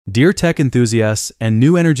Dear tech enthusiasts and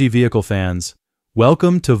new energy vehicle fans,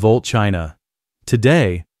 welcome to Volt China.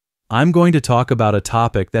 Today, I'm going to talk about a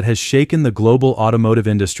topic that has shaken the global automotive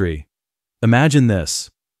industry. Imagine this.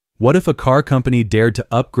 What if a car company dared to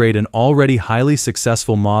upgrade an already highly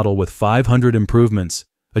successful model with 500 improvements,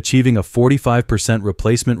 achieving a 45%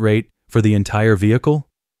 replacement rate for the entire vehicle?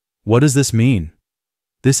 What does this mean?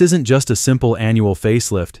 This isn't just a simple annual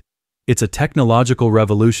facelift. It's a technological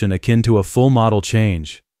revolution akin to a full model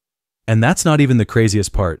change. And that's not even the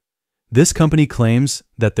craziest part. This company claims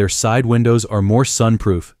that their side windows are more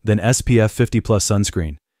sunproof than SPF 50+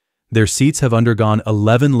 sunscreen. Their seats have undergone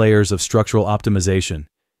 11 layers of structural optimization,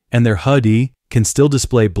 and their HUD can still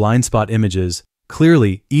display blind spot images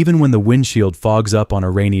clearly even when the windshield fogs up on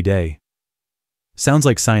a rainy day. Sounds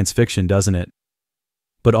like science fiction, doesn't it?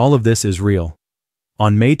 But all of this is real.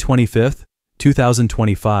 On May 25,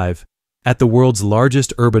 2025, at the world's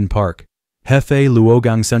largest urban park, Hefei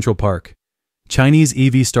Luogang Central Park, Chinese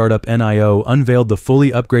EV startup NIO unveiled the fully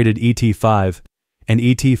upgraded ET5 and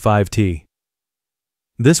ET5T.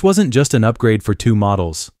 This wasn't just an upgrade for two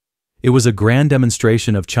models. It was a grand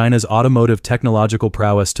demonstration of China's automotive technological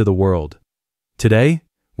prowess to the world. Today,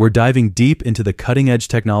 we're diving deep into the cutting-edge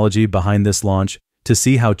technology behind this launch to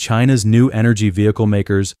see how China's new energy vehicle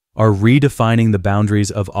makers are redefining the boundaries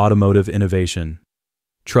of automotive innovation.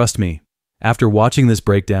 Trust me, after watching this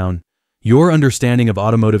breakdown, your understanding of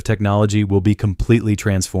automotive technology will be completely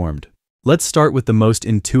transformed. Let's start with the most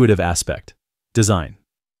intuitive aspect: design.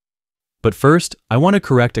 But first, I want to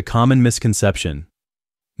correct a common misconception.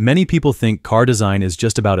 Many people think car design is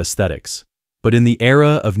just about aesthetics, but in the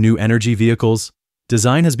era of new energy vehicles,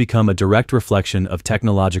 design has become a direct reflection of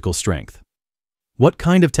technological strength. What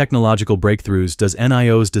kind of technological breakthroughs does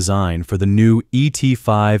NIO's design for the new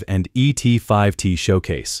ET5 and ET5T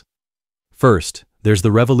showcase? First, there's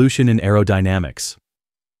the revolution in aerodynamics.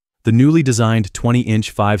 The newly designed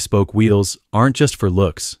 20-inch 5-spoke wheels aren't just for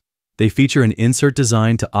looks. They feature an insert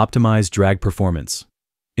design to optimize drag performance.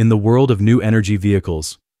 In the world of new energy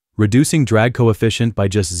vehicles, reducing drag coefficient by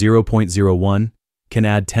just 0.01 can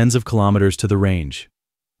add tens of kilometers to the range.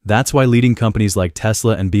 That's why leading companies like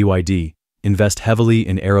Tesla and BYD invest heavily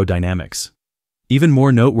in aerodynamics. Even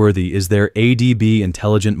more noteworthy is their ADB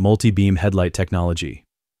intelligent multi-beam headlight technology.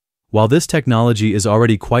 While this technology is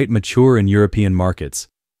already quite mature in European markets,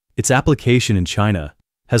 its application in China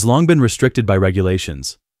has long been restricted by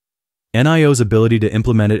regulations. NIO's ability to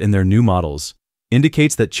implement it in their new models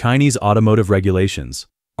indicates that Chinese automotive regulations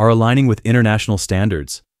are aligning with international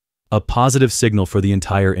standards, a positive signal for the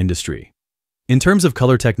entire industry. In terms of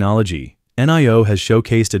color technology, NIO has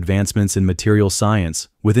showcased advancements in material science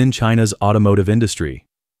within China's automotive industry.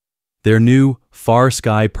 Their new Far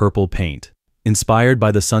Sky Purple paint, inspired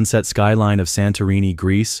by the sunset skyline of Santorini,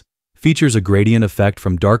 Greece, features a gradient effect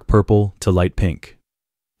from dark purple to light pink.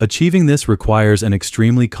 Achieving this requires an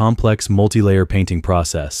extremely complex multi-layer painting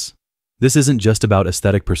process. This isn't just about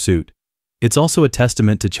aesthetic pursuit. It's also a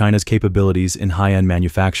testament to China's capabilities in high-end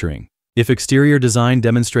manufacturing. If exterior design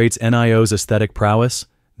demonstrates NIO's aesthetic prowess,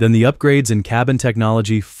 then the upgrades in cabin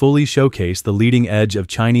technology fully showcase the leading edge of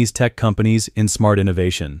Chinese tech companies in smart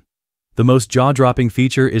innovation. The most jaw-dropping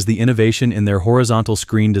feature is the innovation in their horizontal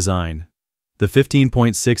screen design. The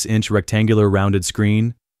 15.6-inch rectangular rounded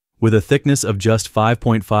screen, with a thickness of just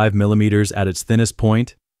 5.5 millimeters at its thinnest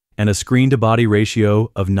point and a screen-to-body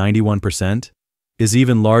ratio of 91%, is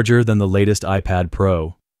even larger than the latest iPad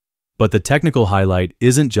Pro. But the technical highlight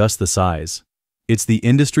isn't just the size. It's the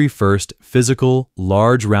industry-first physical,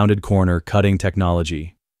 large rounded corner cutting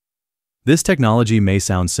technology. This technology may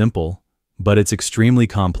sound simple, but it's extremely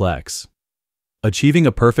complex. Achieving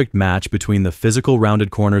a perfect match between the physical rounded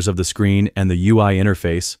corners of the screen and the UI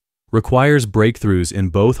interface requires breakthroughs in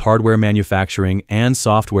both hardware manufacturing and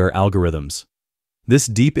software algorithms. This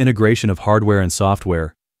deep integration of hardware and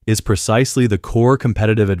software is precisely the core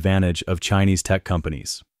competitive advantage of Chinese tech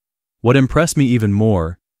companies. What impressed me even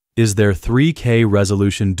more is their 3K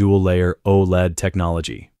resolution dual-layer OLED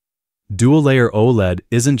technology. Dual-layer OLED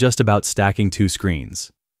isn't just about stacking two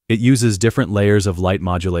screens. It uses different layers of light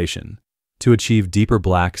modulation to achieve deeper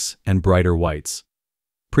blacks and brighter whites.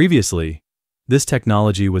 Previously, this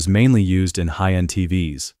technology was mainly used in high-end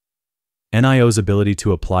TVs. NIO's ability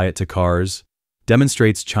to apply it to cars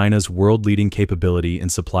demonstrates China's world-leading capability in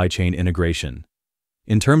supply chain integration.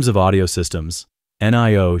 In terms of audio systems,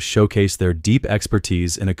 NIO showcased their deep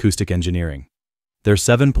expertise in acoustic engineering. Their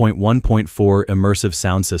 7.1.4 immersive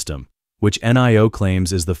sound system, which NIO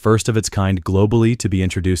claims is the first of its kind globally to be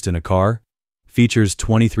introduced in a car, features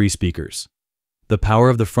 23 speakers. The power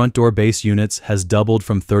of the front door bass units has doubled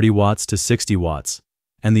from 30 watts to 60 watts,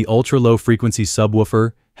 and the ultra-low frequency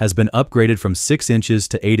subwoofer has been upgraded from 6 inches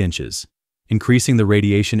to 8 inches, increasing the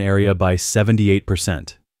radiation area by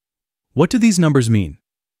 78%. What do these numbers mean?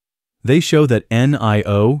 They show that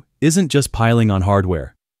NIO isn't just piling on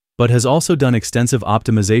hardware, but has also done extensive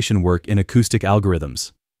optimization work in acoustic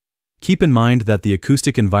algorithms. Keep in mind that the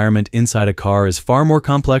acoustic environment inside a car is far more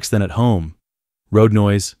complex than at home. Road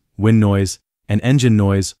noise, wind noise, and engine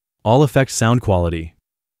noise all affect sound quality.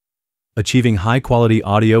 Achieving high-quality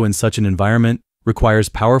audio in such an environment requires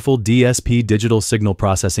powerful DSP digital signal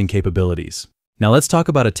processing capabilities. Now let's talk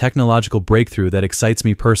about a technological breakthrough that excites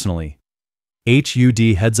me personally. HUD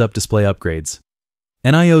heads-up display upgrades.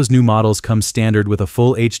 NIO's new models come standard with a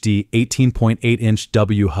full HD 18.8-inch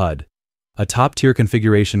WHUD, a top-tier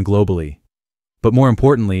configuration globally. But more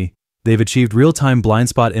importantly, they've achieved real-time blind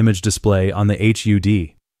spot image display on the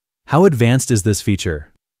HUD. How advanced is this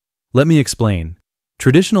feature? Let me explain.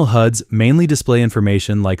 Traditional HUDs mainly display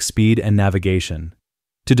information like speed and navigation.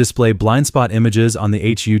 To display blind spot images on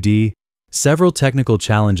the HUD, several technical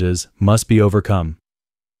challenges must be overcome.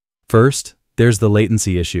 First, there's the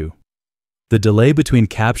latency issue. The delay between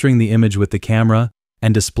capturing the image with the camera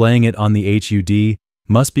and displaying it on the HUD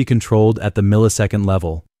must be controlled at the millisecond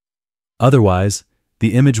level. Otherwise,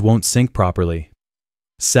 the image won't sync properly.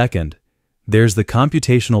 Second, there's the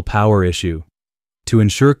computational power issue. To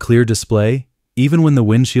ensure clear display, even when the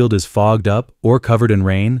windshield is fogged up or covered in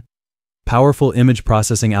rain, powerful image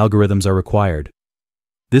processing algorithms are required.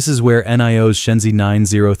 This is where NIO's Shenzhou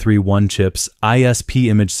 9031 chip's ISP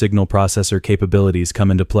image signal processor capabilities come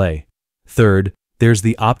into play. Third, there's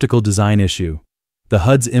the optical design issue. The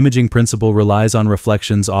HUD's imaging principle relies on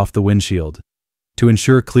reflections off the windshield. To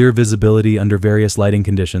ensure clear visibility under various lighting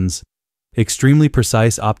conditions, extremely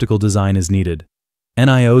precise optical design is needed.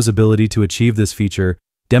 NIO's ability to achieve this feature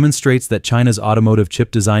demonstrates that China's automotive chip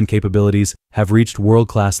design capabilities have reached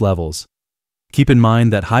world-class levels. Keep in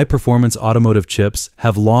mind that high-performance automotive chips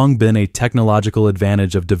have long been a technological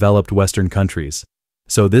advantage of developed Western countries,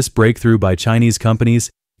 so this breakthrough by Chinese companies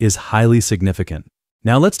is highly significant.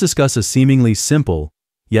 Now let's discuss a seemingly simple,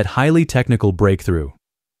 yet highly technical breakthrough: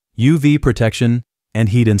 UV protection and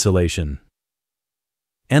heat insulation.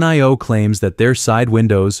 NIO claims that their side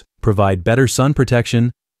windows provide better sun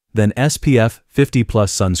protection than SPF 50+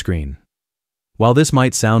 sunscreen. While this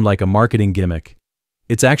might sound like a marketing gimmick,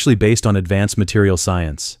 it's actually based on advanced material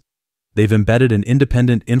science. They've embedded an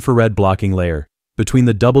independent infrared blocking layer between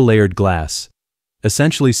the double-layered glass,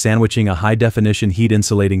 essentially sandwiching a high-definition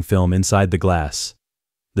heat-insulating film inside the glass.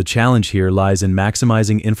 The challenge here lies in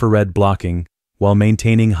maximizing infrared blocking while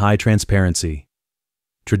maintaining high transparency.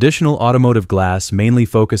 Traditional automotive glass mainly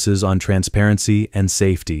focuses on transparency and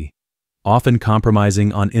safety, often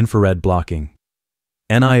compromising on infrared blocking.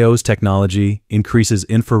 NIO's technology increases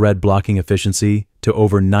infrared blocking efficiency to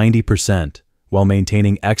over 90% while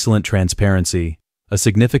maintaining excellent transparency, a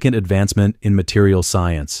significant advancement in material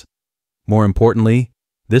science. More importantly,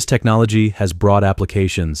 this technology has broad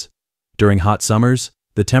applications. During hot summers,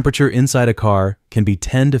 the temperature inside a car can be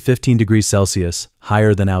 10 to 15 degrees Celsius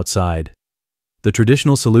higher than outside. The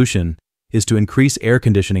traditional solution is to increase air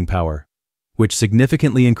conditioning power, which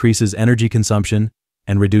significantly increases energy consumption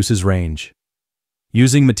and reduces range.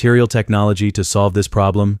 Using material technology to solve this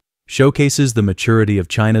problem showcases the maturity of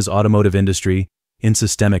China's automotive industry in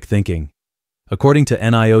systemic thinking. According to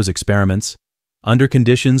NIO's experiments, under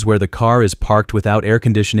conditions where the car is parked without air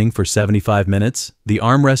conditioning for 75 minutes, the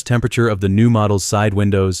armrest temperature of the new model's side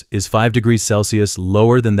windows is 5 degrees Celsius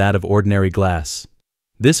lower than that of ordinary glass.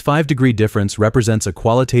 This 5-degree difference represents a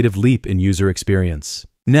qualitative leap in user experience.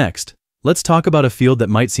 Next, let's talk about a field that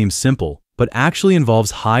might seem simple, but actually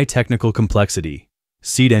involves high technical complexity: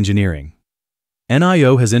 seat engineering.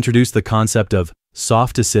 NIO has introduced the concept of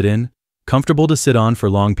soft to sit in, comfortable to sit on for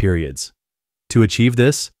long periods. To achieve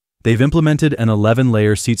this, they've implemented an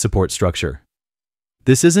 11-layer seat support structure.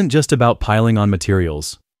 This isn't just about piling on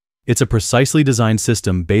materials. It's a precisely designed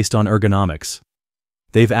system based on ergonomics.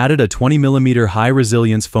 They've added a 20mm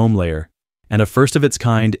high-resilience foam layer and a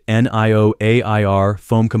first-of-its-kind NIO AIR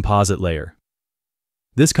foam composite layer.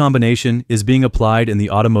 This combination is being applied in the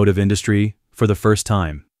automotive industry for the first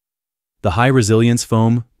time. The high-resilience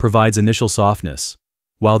foam provides initial softness,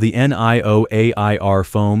 while the NIO AIR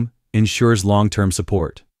foam ensures long-term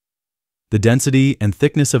support. The density and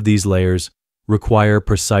thickness of these layers require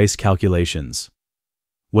precise calculations.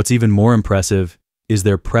 What's even more impressive is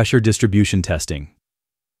their pressure distribution testing.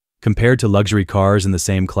 Compared to luxury cars in the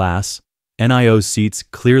same class, NIO's seats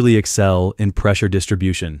clearly excel in pressure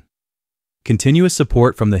distribution. Continuous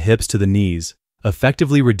support from the hips to the knees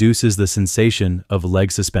effectively reduces the sensation of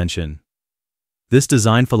leg suspension. This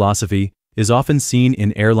design philosophy is often seen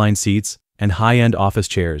in airline seats and high-end office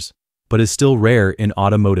chairs, but is still rare in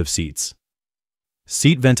automotive seats.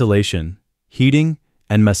 Seat ventilation, heating,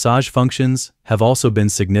 and massage functions have also been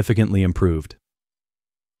significantly improved.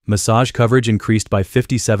 Massage coverage increased by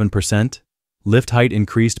 57%, lift height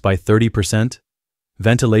increased by 30%,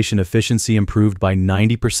 ventilation efficiency improved by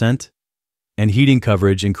 90%, and heating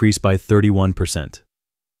coverage increased by 31%.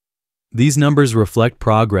 These numbers reflect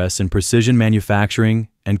progress in precision manufacturing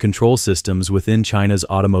and control systems within China's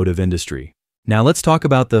automotive industry. Now let's talk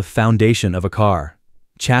about the foundation of a car: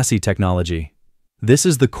 chassis technology. This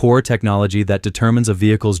is the core technology that determines a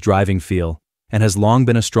vehicle's driving feel and has long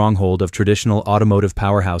been a stronghold of traditional automotive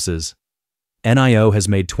powerhouses. NIO has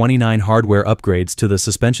made 29 hardware upgrades to the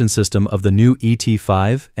suspension system of the new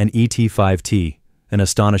ET5 and ET5T, an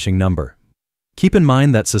astonishing number. Keep in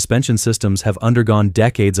mind that suspension systems have undergone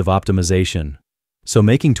decades of optimization, so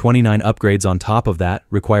making 29 upgrades on top of that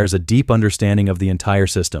requires a deep understanding of the entire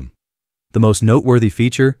system. The most noteworthy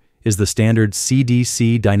feature is the standard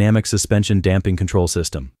CDC dynamic suspension damping control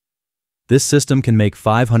system. This system can make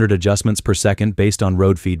 500 adjustments per second based on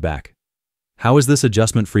road feedback. How is this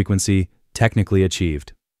adjustment frequency technically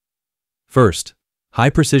achieved? First,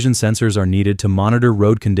 high-precision sensors are needed to monitor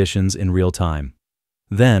road conditions in real time.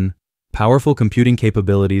 Then, powerful computing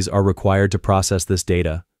capabilities are required to process this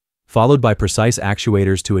data, followed by precise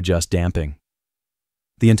actuators to adjust damping.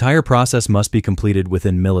 The entire process must be completed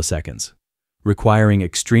within milliseconds, requiring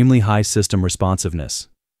extremely high system responsiveness.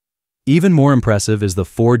 Even more impressive is the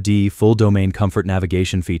 4D full domain comfort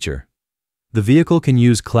navigation feature. The vehicle can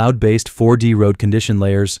use cloud-based 4D road condition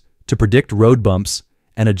layers to predict road bumps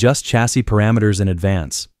and adjust chassis parameters in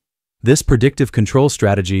advance. This predictive control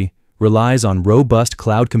strategy relies on robust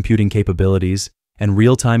cloud computing capabilities and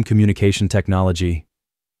real-time communication technology.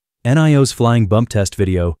 NIO's flying bump test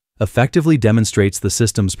video effectively demonstrates the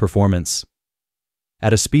system's performance.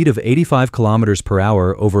 At a speed of 85 km per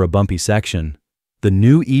hour over a bumpy section, the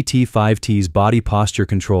new ET5T's body posture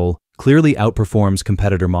control clearly outperforms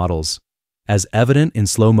competitor models, as evident in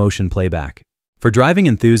slow-motion playback. For driving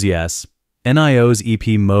enthusiasts, NIO's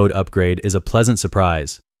EP mode upgrade is a pleasant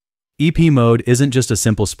surprise. EP mode isn't just a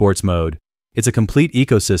simple sports mode, it's a complete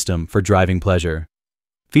ecosystem for driving pleasure.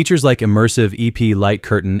 Features like immersive EP light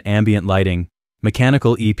curtain ambient lighting,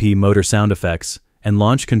 mechanical EP motor sound effects, and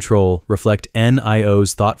launch control reflect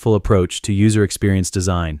NIO's thoughtful approach to user experience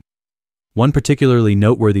design. One particularly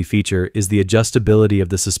noteworthy feature is the adjustability of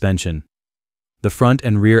the suspension. The front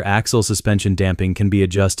and rear axle suspension damping can be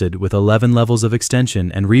adjusted with 11 levels of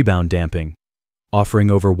extension and rebound damping, offering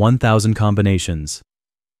over 1,000 combinations.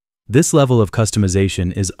 This level of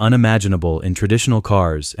customization is unimaginable in traditional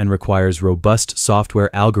cars and requires robust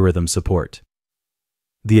software algorithm support.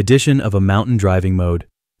 The addition of a mountain driving mode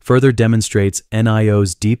further demonstrates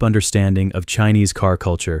NIO's deep understanding of Chinese car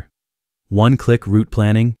culture. One-click route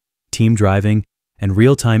planning, team driving, and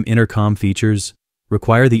real-time intercom features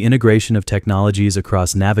require the integration of technologies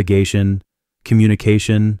across navigation,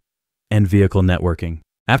 communication, and vehicle networking.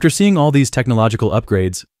 After seeing all these technological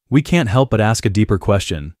upgrades, we can't help but ask a deeper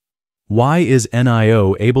question. Why is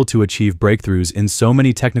NIO able to achieve breakthroughs in so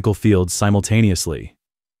many technical fields simultaneously?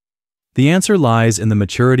 The answer lies in the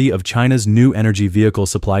maturity of China's new energy vehicle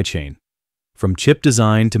supply chain. From chip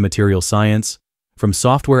design to material science, from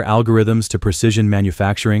software algorithms to precision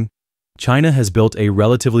manufacturing, China has built a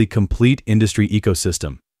relatively complete industry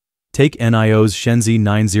ecosystem. Take NIO's Shenzhou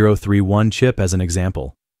 9031 chip as an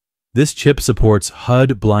example. This chip supports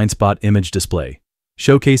HUD blind spot image display,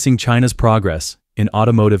 showcasing China's progress in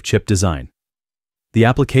automotive chip design. The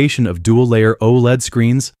application of dual-layer OLED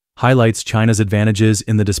screens highlights China's advantages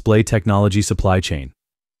in the display technology supply chain.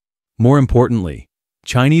 More importantly,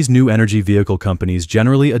 Chinese new energy vehicle companies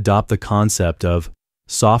generally adopt the concept of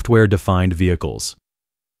software-defined vehicles,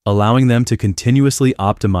 allowing them to continuously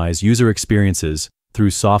optimize user experiences through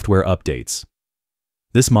software updates.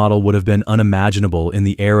 This model would have been unimaginable in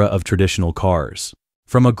the era of traditional cars.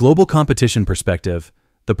 From a global competition perspective,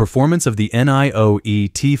 the performance of the NIO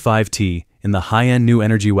ET5T in the high-end new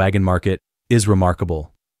energy wagon market is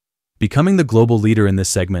remarkable. Becoming the global leader in this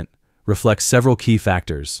segment reflects several key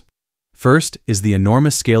factors. First is the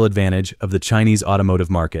enormous scale advantage of the Chinese automotive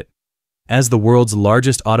market. As the world's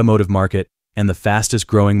largest automotive market and the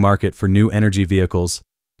fastest-growing market for new energy vehicles,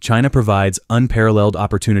 China provides unparalleled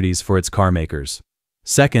opportunities for its car makers.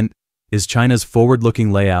 Second is China's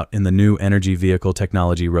forward-looking layout in the new energy vehicle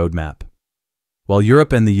technology roadmap. While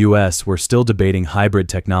Europe and the US were still debating hybrid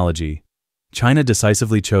technology, China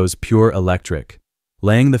decisively chose pure electric,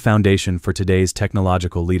 laying the foundation for today's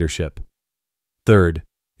technological leadership. Third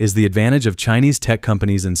is the advantage of Chinese tech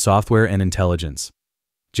companies in software and intelligence.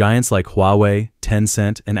 Giants like Huawei,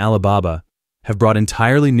 Tencent, and Alibaba have brought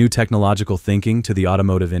entirely new technological thinking to the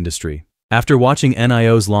automotive industry. After watching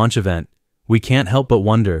NIO's launch event, we can't help but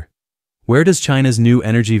wonder, where does China's new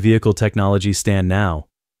energy vehicle technology stand now,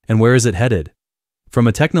 and where is it headed? From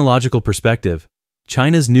a technological perspective,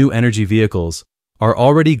 China's new energy vehicles are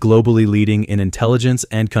already globally leading in intelligence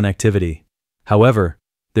and connectivity. However,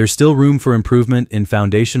 there's still room for improvement in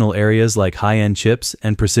foundational areas like high-end chips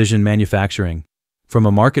and precision manufacturing. From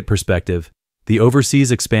a market perspective, the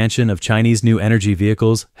overseas expansion of Chinese new energy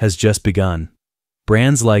vehicles has just begun.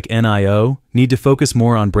 Brands like NIO need to focus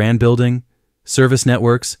more on brand building, service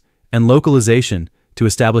networks, and localization to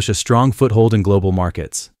establish a strong foothold in global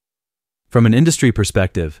markets. From an industry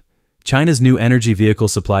perspective, China's new energy vehicle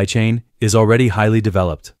supply chain is already highly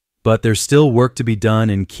developed, but there's still work to be done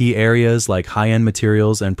in key areas like high-end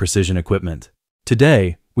materials and precision equipment.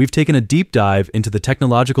 Today, we've taken a deep dive into the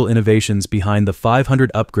technological innovations behind the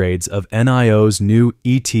 500 upgrades of NIO's new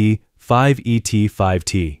ET5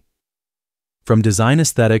 ET5T. From design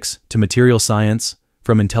aesthetics to material science,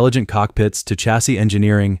 from intelligent cockpits to chassis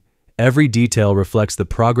engineering, every detail reflects the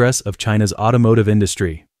progress of China's automotive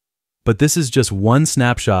industry. But this is just one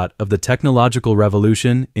snapshot of the technological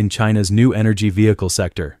revolution in China's new energy vehicle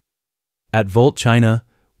sector. At Volt China,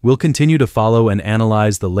 we'll continue to follow and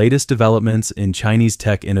analyze the latest developments in Chinese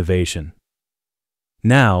tech innovation.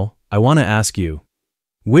 Now, I want to ask you,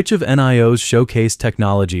 which of NIO's showcase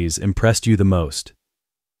technologies impressed you the most?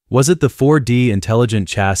 Was it the 4D intelligent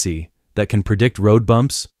chassis that can predict road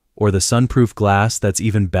bumps, or the sunproof glass that's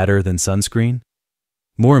even better than sunscreen?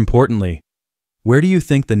 More importantly, where do you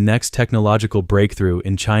think the next technological breakthrough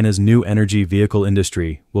in China's new energy vehicle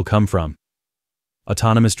industry will come from?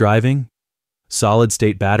 Autonomous driving?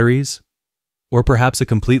 Solid-state batteries? Or perhaps a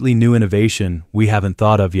completely new innovation we haven't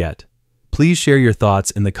thought of yet? Please share your thoughts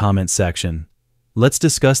in the comments section. Let's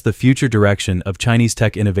discuss the future direction of Chinese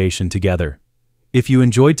tech innovation together. If you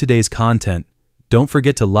enjoyed today's content, don't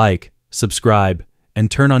forget to like, subscribe, and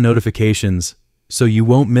turn on notifications so you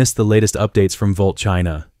won't miss the latest updates from Volt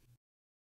China.